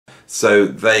So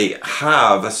they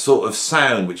have a sort of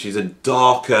sound which is a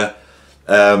darker.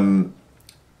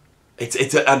 It's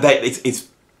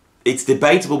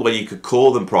debatable whether you could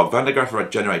call them prog. Van der Graaf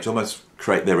generate almost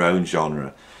create their own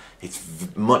genre. It's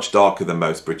much darker than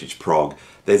most British prog.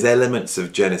 There's elements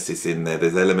of Genesis in there.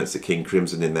 There's elements of King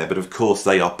Crimson in there. But of course,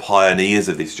 they are pioneers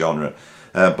of this genre.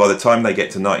 By the time they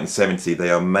get to 1970, they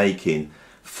are making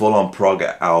full-on prog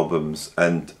albums.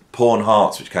 And Porn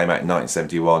Hearts, which came out in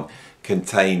 1971,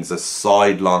 contains a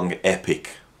sidelong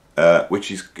epic, which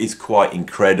is quite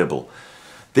incredible.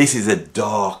 This is a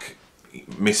dark,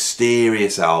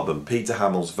 mysterious album. Peter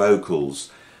Hamill's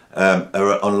vocals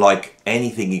are unlike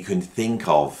anything you can think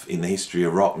of in the history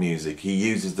of rock music. He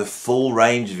uses the full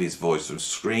range of his voice, from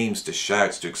screams to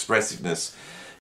shouts to expressiveness.